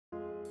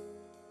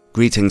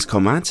Greetings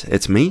comrades,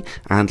 it's me,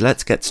 and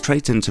let's get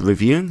straight into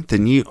reviewing the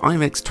new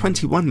Irix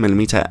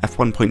 21mm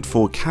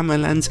f1.4 camera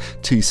lens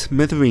to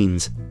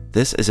smithereens.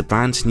 This is a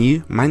brand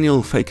new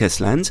manual focus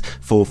lens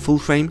for full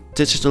frame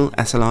digital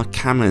SLR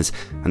cameras,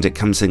 and it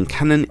comes in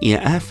Canon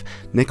EOS,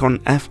 Nikon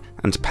F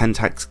and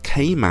Pentax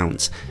K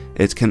mounts.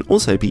 It can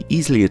also be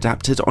easily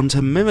adapted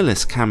onto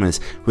mirrorless cameras,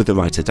 with the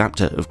right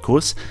adapter of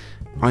course.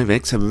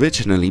 Irix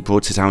originally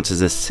brought it out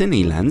as a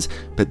cine lens,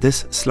 but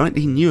this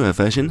slightly newer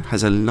version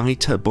has a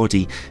lighter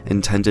body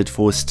intended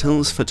for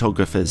stills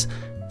photographers.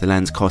 The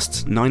lens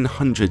costs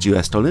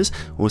 $900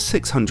 or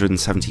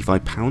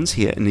 £675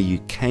 here in the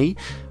UK.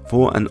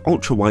 For an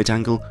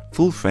ultra-wide-angle,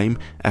 full-frame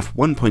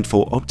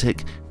f1.4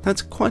 optic,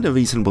 that's quite a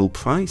reasonable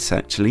price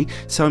actually,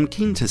 so I'm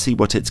keen to see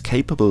what it's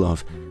capable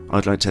of.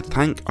 I'd like to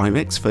thank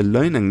Irix for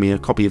loaning me a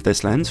copy of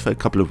this lens for a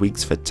couple of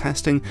weeks for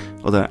testing,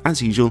 although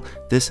as usual,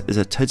 this is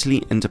a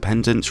totally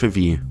independent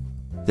review.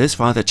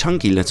 This rather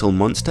chunky little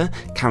monster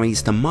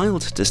carries the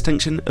mild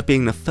distinction of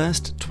being the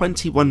first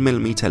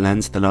 21mm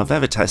lens that I've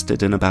ever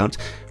tested in about,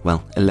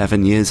 well,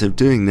 11 years of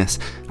doing this,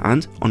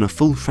 and on a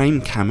full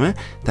frame camera,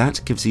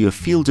 that gives you a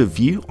field of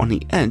view on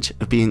the edge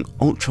of being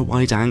ultra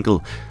wide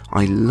angle.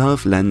 I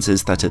love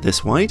lenses that are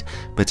this wide,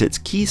 but its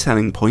key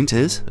selling point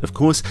is, of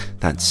course,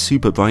 that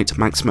super bright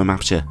maximum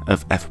aperture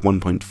of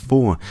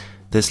f1.4.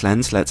 This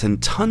lens lets in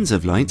tons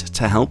of light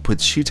to help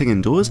with shooting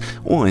indoors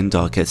or in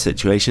darker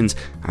situations,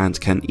 and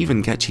can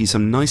even get you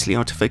some nicely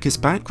out of focus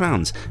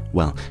backgrounds.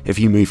 Well, if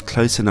you move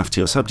close enough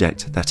to your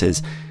subject, that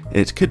is.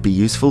 It could be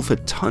useful for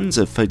tons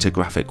of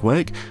photographic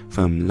work,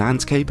 from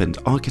landscape and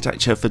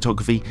architecture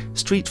photography,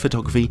 street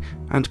photography,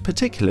 and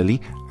particularly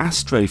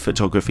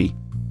astrophotography.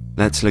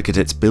 Let's look at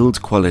its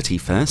build quality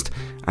first.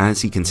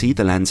 As you can see,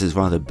 the lens is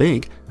rather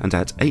big, and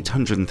at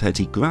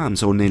 830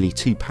 grams or nearly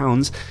 2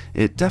 pounds,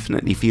 it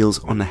definitely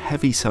feels on the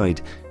heavy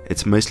side.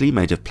 It's mostly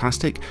made of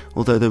plastic,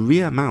 although the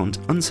rear mount,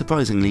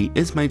 unsurprisingly,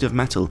 is made of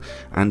metal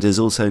and is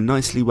also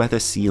nicely weather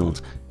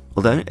sealed.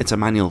 Although it's a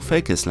manual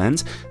focus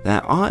lens,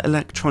 there are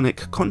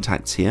electronic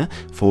contacts here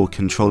for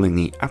controlling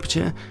the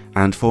aperture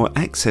and for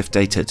EXIF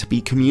data to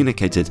be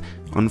communicated.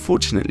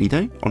 Unfortunately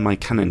though, on my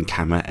Canon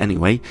camera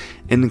anyway,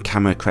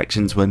 in-camera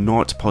corrections were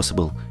not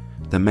possible.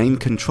 The main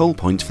control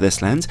point for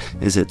this lens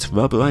is its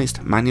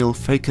rubberized manual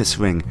focus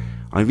ring.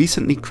 I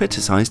recently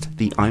criticised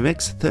the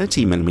Irix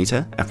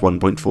 30mm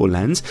f1.4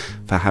 lens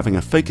for having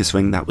a focus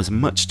ring that was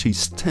much too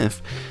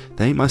stiff.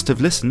 They must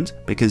have listened,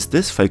 because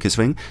this focus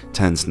ring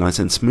turns nice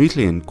and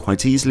smoothly and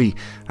quite easily,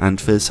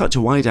 and for such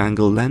a wide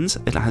angle lens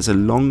it has a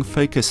long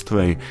focus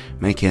throw,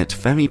 making it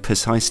very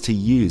precise to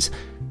use.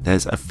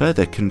 There's a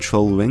further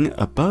control ring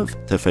above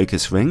the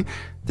focus ring.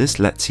 This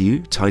lets you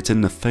tighten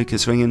the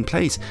focus ring in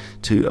place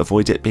to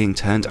avoid it being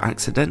turned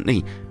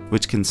accidentally,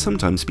 which can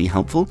sometimes be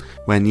helpful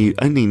when you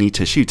only need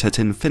to shoot at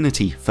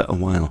infinity for a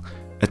while.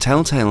 A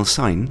telltale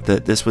sign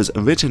that this was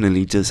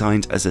originally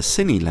designed as a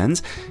cine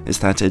lens is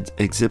that it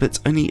exhibits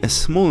only a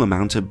small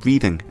amount of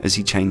breathing as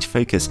you change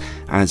focus,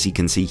 as you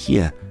can see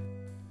here.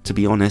 To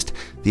be honest,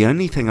 the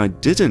only thing I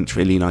didn't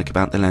really like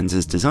about the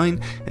lens's design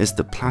is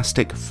the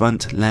plastic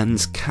front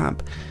lens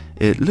cap.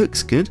 It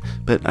looks good,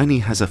 but only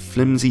has a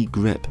flimsy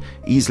grip,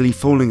 easily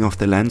falling off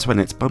the lens when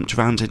it's bumped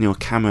around in your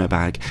camera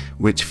bag,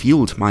 which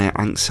fueled my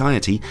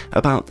anxiety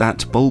about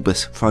that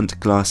bulbous front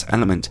glass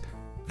element.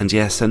 And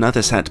yes,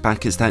 another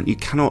setback is that you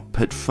cannot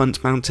put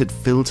front-mounted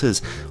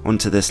filters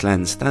onto this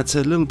lens. That's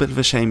a little bit of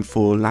a shame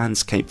for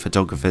landscape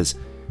photographers.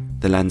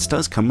 The lens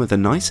does come with a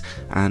nice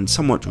and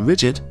somewhat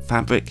rigid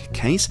fabric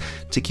case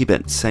to keep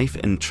it safe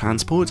in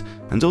transport,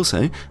 and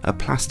also a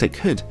plastic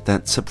hood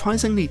that's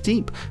surprisingly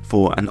deep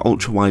for an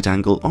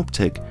ultra-wide-angle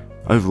optic.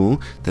 Overall,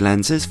 the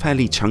lens is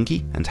fairly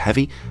chunky and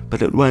heavy,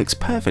 but it works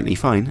perfectly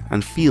fine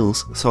and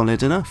feels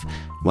solid enough.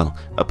 Well,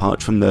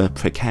 apart from the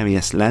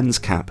precarious lens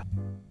cap.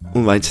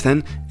 Alright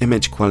then,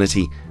 image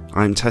quality.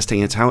 I'm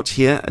testing it out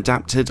here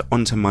adapted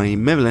onto my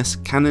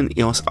mirrorless Canon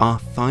EOS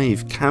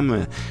R5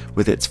 camera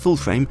with its full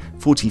frame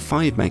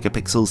 45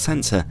 megapixel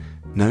sensor.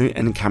 No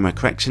in-camera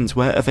corrections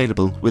were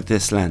available with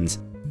this lens.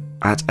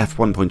 At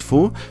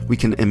f1.4, we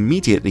can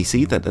immediately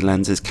see that the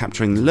lens is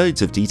capturing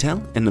loads of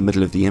detail in the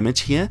middle of the image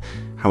here.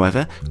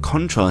 However,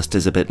 contrast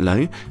is a bit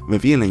low,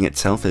 revealing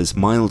itself as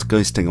mild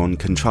ghosting on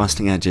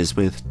contrasting edges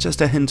with just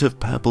a hint of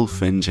purple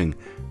fringing.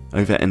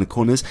 Over in the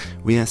corners,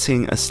 we are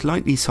seeing a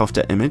slightly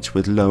softer image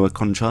with lower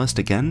contrast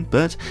again,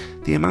 but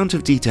the amount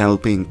of detail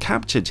being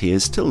captured here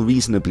is still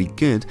reasonably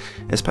good,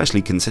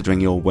 especially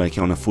considering you're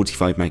working on a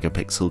 45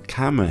 megapixel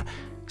camera.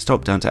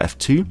 Stop down to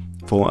f2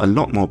 for a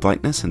lot more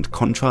brightness and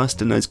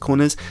contrast in those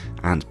corners,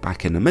 and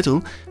back in the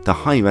middle, the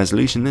high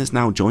resolution is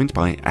now joined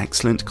by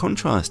excellent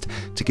contrast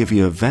to give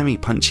you a very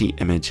punchy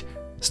image.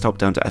 Stop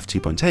down to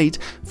f2.8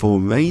 for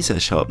razor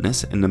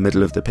sharpness in the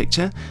middle of the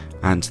picture,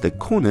 and the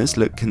corners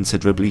look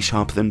considerably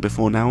sharper than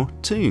before now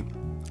too.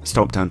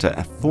 Stop down to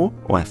f4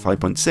 or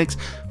f5.6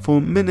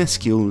 for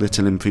minuscule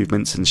little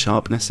improvements in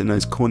sharpness in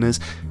those corners,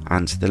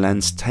 and the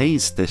lens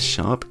stays this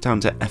sharp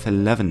down to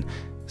f11.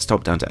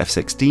 Stop down to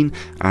f16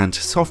 and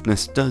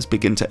softness does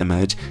begin to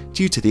emerge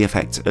due to the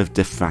effect of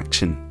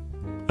diffraction.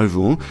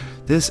 Overall,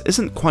 this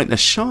isn't quite the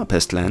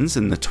sharpest lens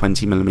in the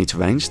 20mm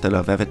range that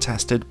I've ever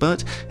tested,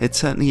 but it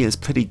certainly is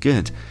pretty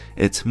good.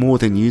 It's more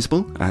than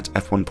usable at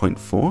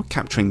f1.4,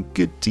 capturing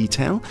good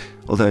detail,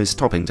 although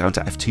stopping down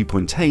to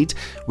f2.8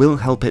 will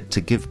help it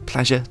to give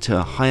pleasure to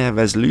a higher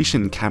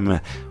resolution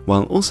camera,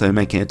 while also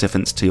making a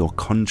difference to your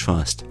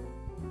contrast.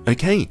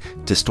 Okay,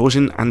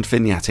 distortion and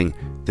vignetting.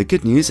 The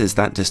good news is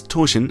that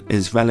distortion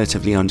is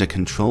relatively under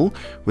control,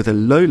 with a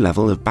low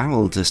level of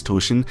barrel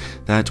distortion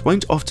that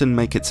won't often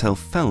make itself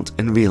felt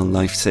in real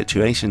life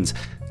situations.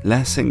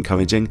 Less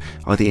encouraging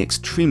are the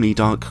extremely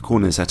dark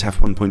corners at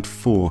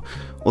f1.4,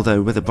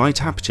 although with a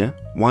bright aperture,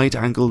 wide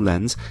angle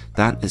lens,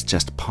 that is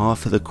just par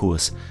for the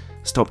course.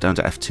 Stop down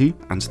to f2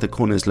 and the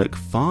corners look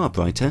far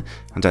brighter,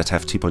 and at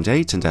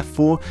f2.8 and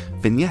f4,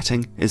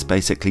 vignetting is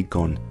basically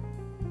gone.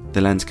 The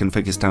lens can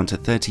focus down to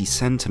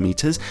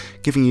 30cm,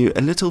 giving you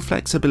a little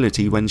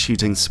flexibility when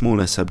shooting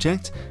smaller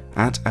subjects.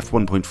 At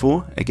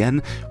f1.4,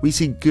 again, we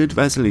see good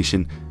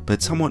resolution,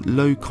 but somewhat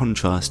low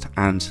contrast,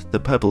 and the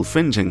purple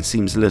fringing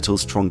seems a little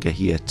stronger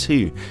here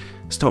too.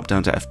 Stop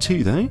down to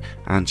f2 though,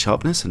 and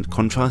sharpness and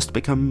contrast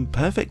become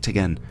perfect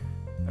again.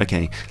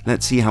 Okay,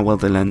 let's see how well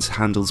the lens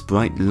handles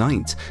bright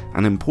light,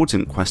 an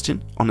important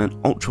question on an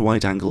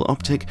ultra-wide angle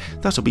optic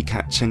that'll be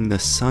catching the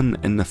sun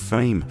in the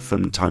frame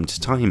from time to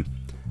time.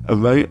 A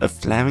row of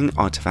flaring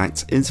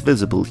artifacts is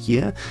visible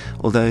here,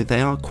 although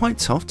they are quite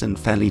soft and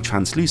fairly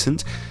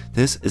translucent.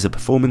 This is a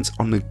performance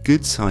on the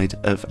good side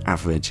of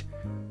average.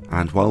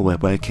 And while we're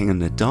working in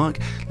the dark,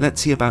 let's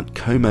see about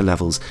coma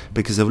levels,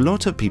 because a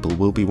lot of people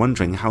will be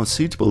wondering how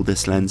suitable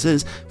this lens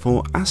is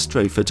for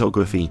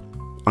astrophotography.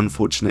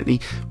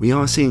 Unfortunately, we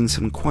are seeing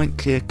some quite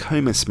clear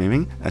coma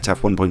smearing at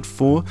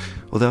f1.4,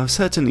 although I've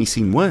certainly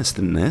seen worse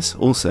than this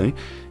also.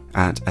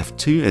 At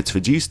f2 it's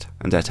reduced,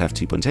 and at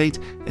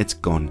f2.8 it's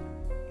gone.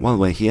 While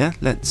we're here,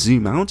 let's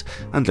zoom out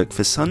and look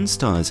for sun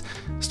stars.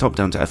 Stop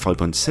down to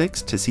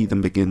f5.6 to see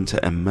them begin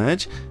to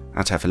emerge.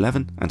 At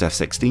f11 and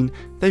f16,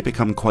 they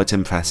become quite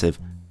impressive.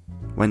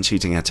 When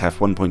shooting at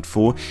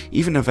f1.4,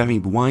 even a very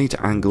wide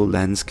angle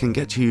lens can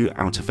get you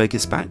out of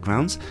focus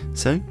backgrounds,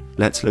 so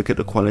let's look at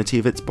the quality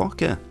of its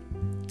bokeh.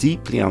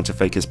 Deeply out of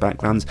focus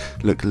backgrounds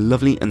look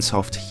lovely and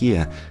soft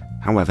here.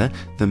 However,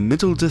 the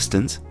middle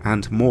distance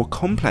and more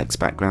complex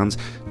backgrounds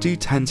do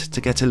tend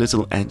to get a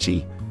little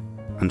edgy.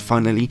 And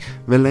finally,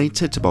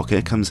 related to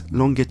bokeh comes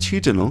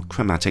longitudinal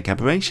chromatic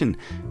aberration.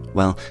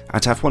 Well,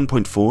 at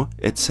f1.4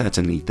 it's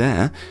certainly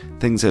there,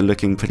 things are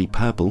looking pretty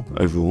purple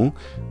overall.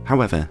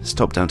 However,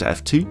 stop down to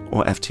f2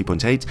 or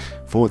f2.8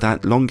 for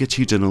that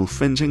longitudinal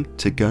fringing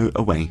to go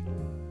away.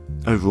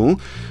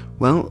 Overall,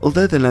 well,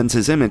 although the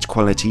lens's image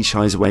quality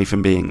shies away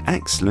from being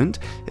excellent,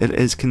 it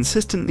is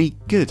consistently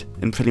good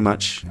in pretty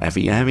much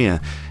every area.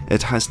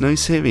 It has no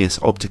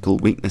serious optical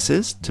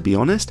weaknesses, to be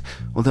honest,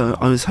 although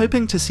I was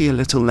hoping to see a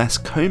little less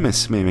coma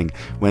smearing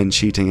when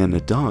shooting in the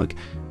dark.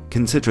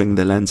 Considering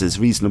the lens's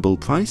reasonable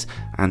price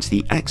and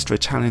the extra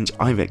challenge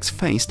Irix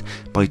faced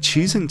by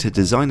choosing to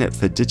design it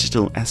for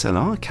digital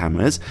SLR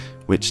cameras,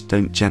 which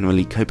don't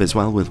generally cope as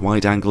well with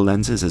wide-angle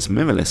lenses as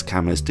mirrorless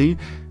cameras do,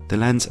 the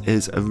lens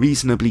is a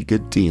reasonably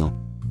good deal.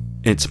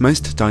 Its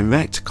most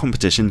direct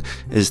competition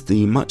is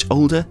the much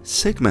older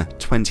Sigma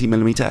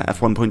 20mm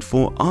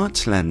f1.4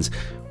 art lens,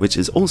 which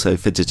is also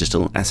for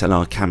digital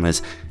SLR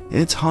cameras.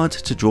 It's hard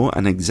to draw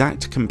an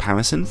exact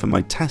comparison from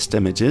my test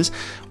images,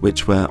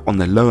 which were on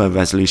the lower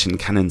resolution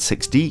Canon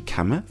 6D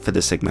camera for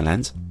the Sigma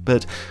lens,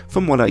 but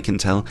from what I can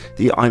tell,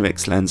 the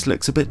Irix lens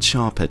looks a bit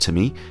sharper to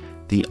me.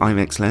 The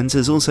Irix lens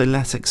is also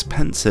less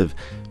expensive,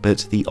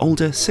 but the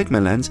older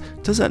Sigma lens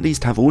does at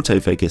least have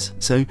autofocus,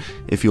 so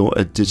if you're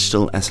a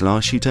digital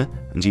SLR shooter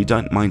and you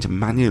don't mind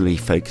manually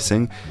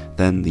focusing,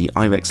 then the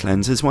Irix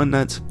lens is one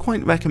that's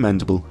quite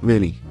recommendable,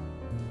 really.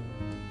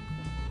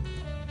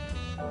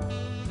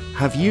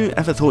 Have you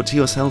ever thought to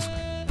yourself,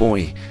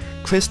 boy,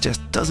 Chris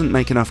just doesn't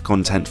make enough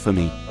content for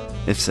me?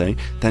 If so,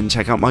 then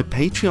check out my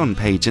Patreon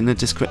page in the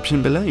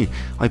description below.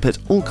 I put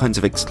all kinds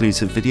of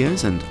exclusive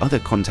videos and other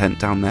content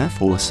down there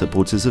for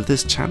supporters of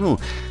this channel.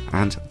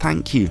 And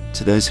thank you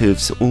to those who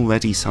have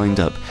already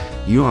signed up.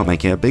 You are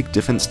making a big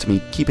difference to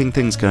me keeping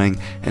things going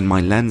in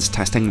my lens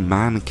testing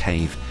man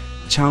cave.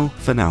 Ciao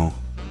for now.